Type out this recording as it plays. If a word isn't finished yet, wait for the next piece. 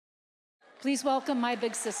Please welcome my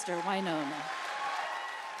big sister, Wynonna.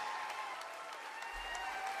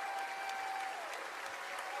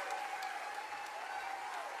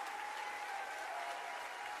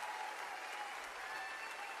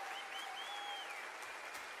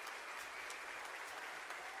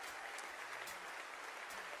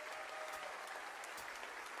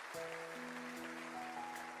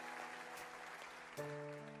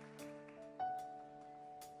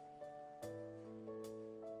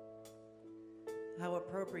 How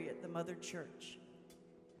appropriate, the Mother Church.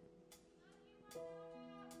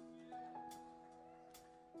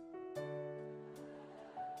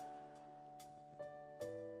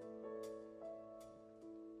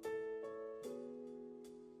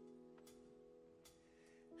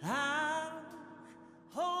 I'm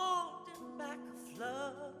holding back a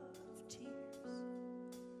flood of tears,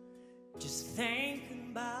 just thinking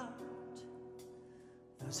about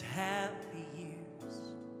those happy years.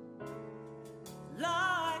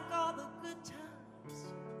 Like all the good times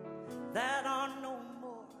that are no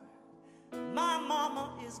more. My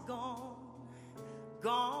mama is gone,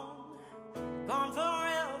 gone, gone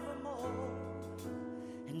forevermore.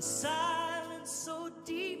 And silence so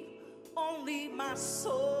deep, only my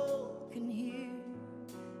soul can hear.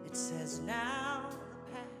 It says now the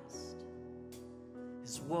past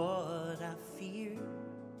is what I fear,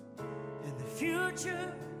 and the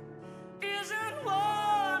future isn't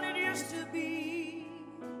what it used to be.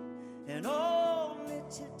 And only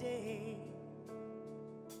today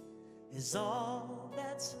is all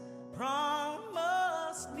that's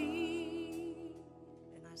promised me.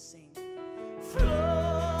 And I sing,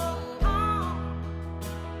 flow on,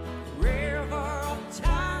 river of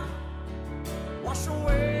time, wash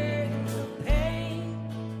away the pain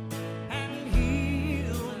and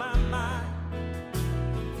heal my mind.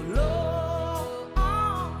 Flow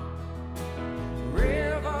on,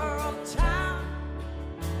 river of time,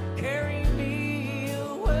 carry me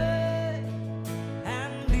away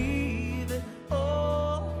and leave it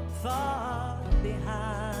all far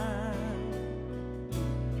behind.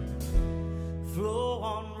 Flow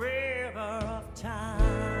on, river of time.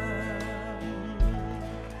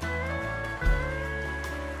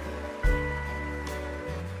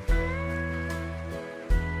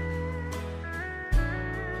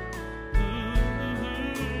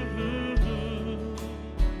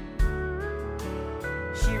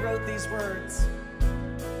 She wrote these words.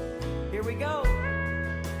 Here we go.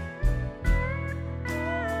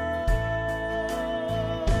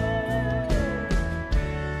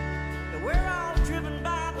 We're all driven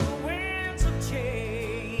by the winds of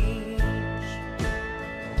change.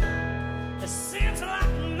 It seems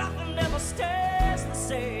like nothing ever stays the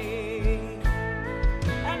same,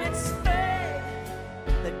 and it's fate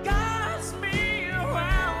that guides me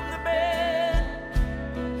around the bend.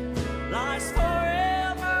 Life's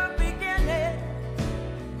forever beginning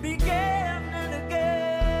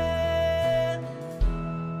again.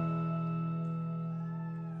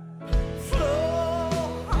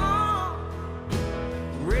 Flow on,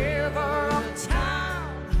 river of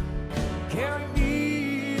time, carry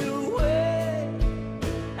me away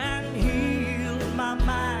and heal my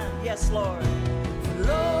mind. Yes, Lord.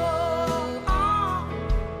 Flow on,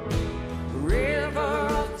 river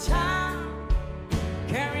of time,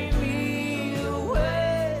 carry me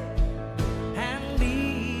away and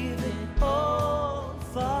leave it all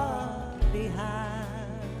far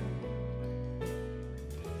behind.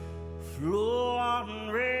 Flow on,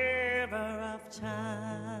 river of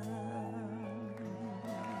time,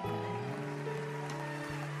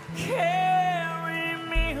 carry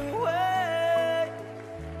me away,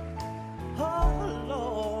 oh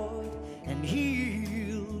Lord, and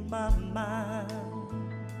heal my mind.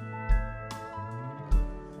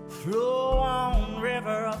 Flow on,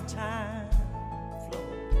 river of time.